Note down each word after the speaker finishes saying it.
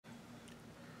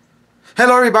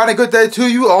Hello everybody, good day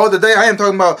to you all. Today I am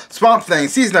talking about Swamp Thing,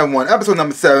 season number 1, episode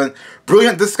number 7,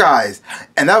 Brilliant Disguise.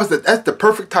 And that's the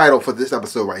perfect title for this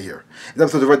episode right here. This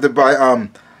episode is directed by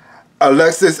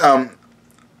Alexis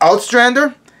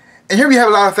Outstrander. And here we have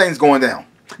a lot of things going down.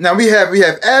 Now we have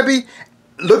Abby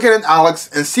looking at Alex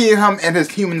and seeing him in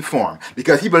his human form,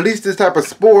 because he released this type of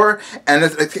spore and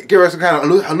it gave us some kind of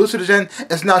hallucinogen,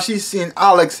 and so now she's seeing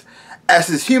Alex as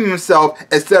his human self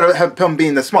instead of him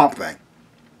being the Swamp Thing.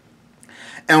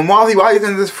 And while he's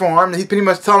in this form, he's pretty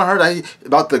much telling her that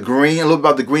about the green, a little bit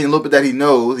about the green, a little bit that he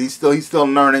knows. He's still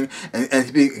learning, and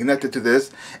he's being connected to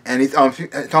this. And he's telling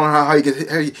her how he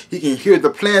can hear the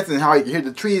plants and how he can hear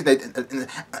the trees and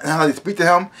how they speak to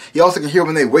him. He also can hear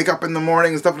when they wake up in the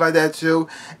morning and stuff like that too.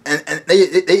 And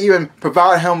they even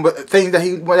provide him with things that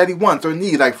he wants or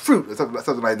needs, like fruit or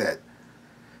something like that.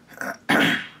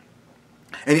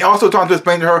 And he also tried to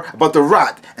explain to her about the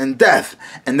rot and death,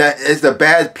 and that it's a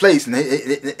bad place, and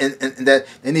that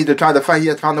they need to try to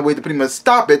find a way to pretty much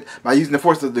stop it by using the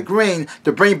force of the green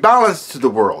to bring balance to the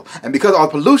world. And because all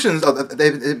the pollutions that's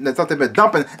they've been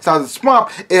dumping inside the swamp,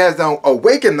 it has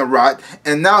awakened the rot,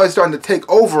 and now it's starting to take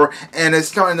over, and it's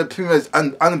starting to pretty much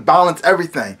unbalance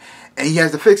everything. And he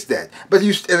has to fix that. But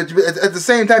at the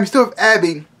same time, you still have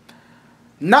Abby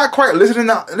not quite listening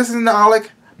to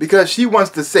Alec, because she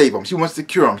wants to save him. She wants to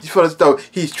cure him. She feels as though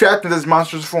he's trapped in this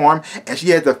monstrous form, and she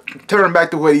had to turn him back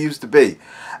to what he used to be.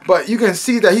 But you can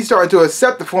see that he's starting to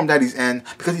accept the form that he's in,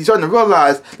 because he's starting to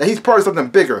realize that he's part of something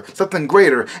bigger, something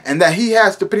greater, and that he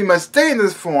has to pretty much stay in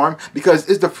this form because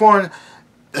it's the form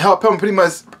to help him pretty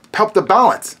much help the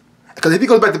balance. Because if he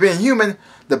goes back to being human,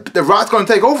 the rot's going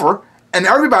to take over, and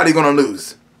everybody's going to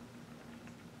lose.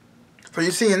 So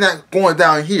you're seeing that going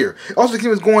down here. Also, see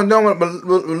what's going down with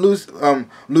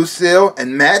Lucille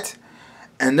and Matt,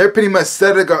 and they're pretty much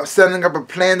setting up a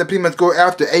plan to pretty much go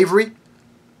after Avery.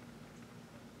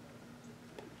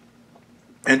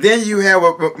 And then you have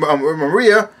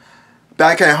Maria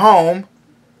back at home,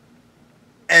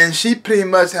 and she pretty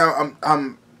much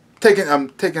taking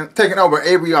over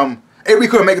Avery. Avery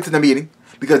couldn't make it to the meeting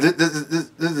because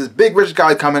this big rich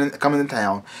guy coming in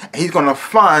town, and he's gonna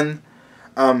fund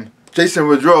Jason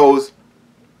Woodrow's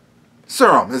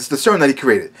serum. It's the serum that he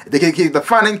created. If they get the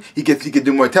funding, he could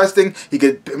do more testing. He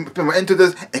could put more into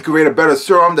this and create a better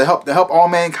serum to help all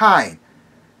mankind.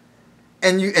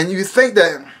 And you think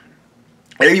that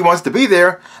Avery wants to be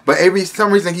there, but Avery, for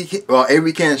some reason,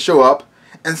 Avery can't show up,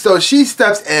 and so she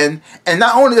steps in. And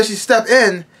not only does she step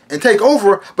in and take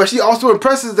over, but she also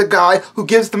impresses the guy who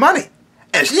gives the money.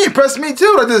 And she impressed me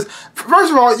too. Like this.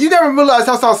 First of all, you never realized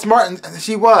how smart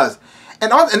she was.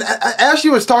 And as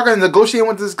she was talking and negotiating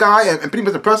with this guy and pretty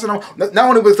much impressing him, not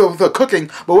only with her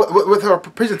cooking, but with her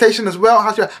presentation as well,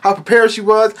 how prepared she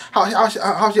was, how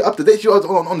she up to date she was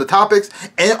on the topics,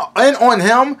 and on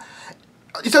him,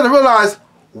 you start to realize,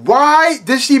 why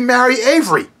did she marry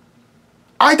Avery?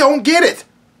 I don't get it.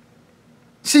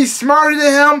 She's smarter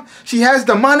than him. She has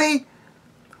the money.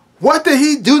 What did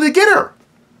he do to get her?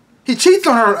 He cheats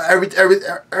on her every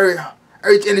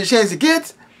chance he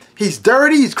gets. He's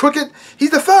dirty, he's crooked,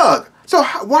 he's a thug. So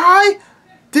why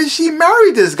did she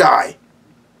marry this guy?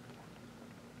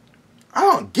 I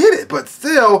don't get it, but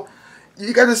still,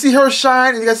 you got to see her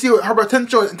shine, and you got to see her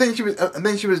potential and things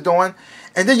she was doing.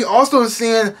 And then you also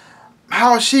seeing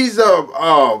how she's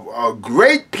a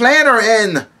great planner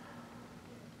and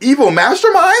evil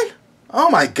mastermind.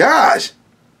 Oh my gosh.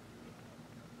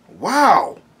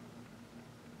 Wow.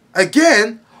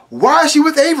 Again, why is she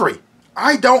with Avery?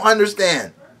 I don't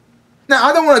understand. Now,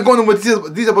 I don't want to go into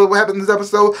what happened in this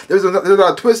episode. There's a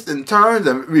lot of twists and turns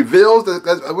and reveals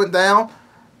that went down.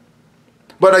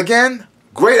 But again,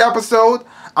 great episode.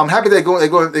 I'm happy they're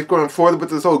going forward with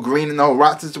this whole green and the whole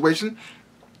rot situation.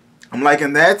 I'm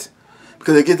liking that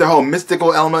because it gets the whole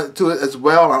mystical element to it as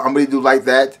well. I really do like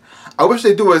that. I wish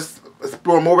they do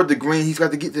explore more with the green. He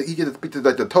gets to speak to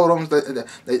like the totems,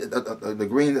 the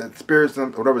green spirits, or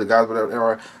whatever the guys,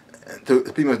 whatever, to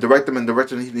pretty much direct them in the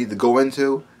direction he needs to go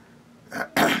into.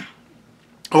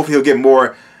 Hopefully he'll get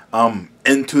more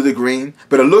into the green,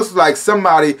 but it looks like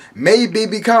somebody may be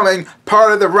becoming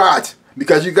part of the rot,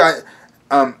 because you got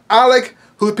Alec,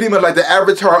 who's pretty much like the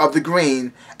avatar of the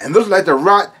green, and looks like the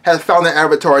rot has found an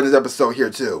avatar in this episode here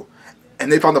too, and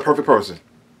they found the perfect person.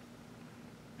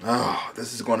 Oh,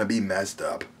 this is going to be messed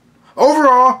up.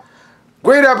 Overall,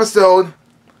 great episode.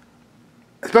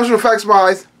 Special effects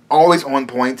wise, always on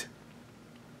point.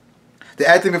 The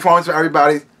acting performance for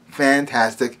everybody,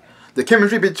 fantastic. The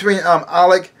chemistry between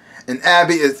Alec And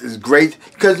Abby is great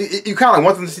because you kind of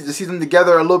want them to see them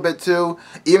together a little bit too.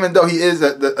 Even though he is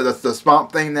the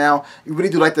Swamp Thing now, you really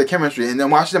do like their chemistry. And then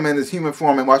watching them in this human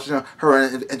form and watching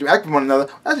her interact with one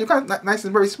another, actually kind of nice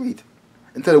and very sweet.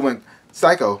 Until it went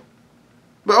psycho.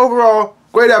 But overall,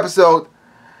 great episode.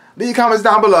 Leave your comments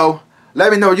down below.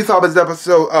 Let me know what you thought about this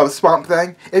episode of Swamp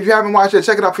Thing. If you haven't watched it,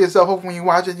 check it out for yourself. Hopefully when you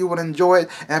watch it, you will enjoy it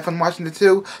and have fun watching it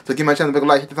too. So give my channel a big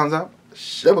like, hit the thumbs up,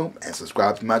 shaboom, and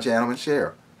subscribe to my channel and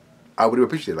share. I would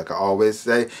appreciate it, like I always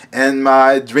say. In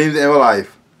my dreams in real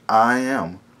life, I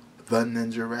am the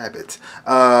Ninja Rabbit.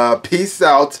 Peace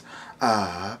out,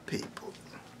 people.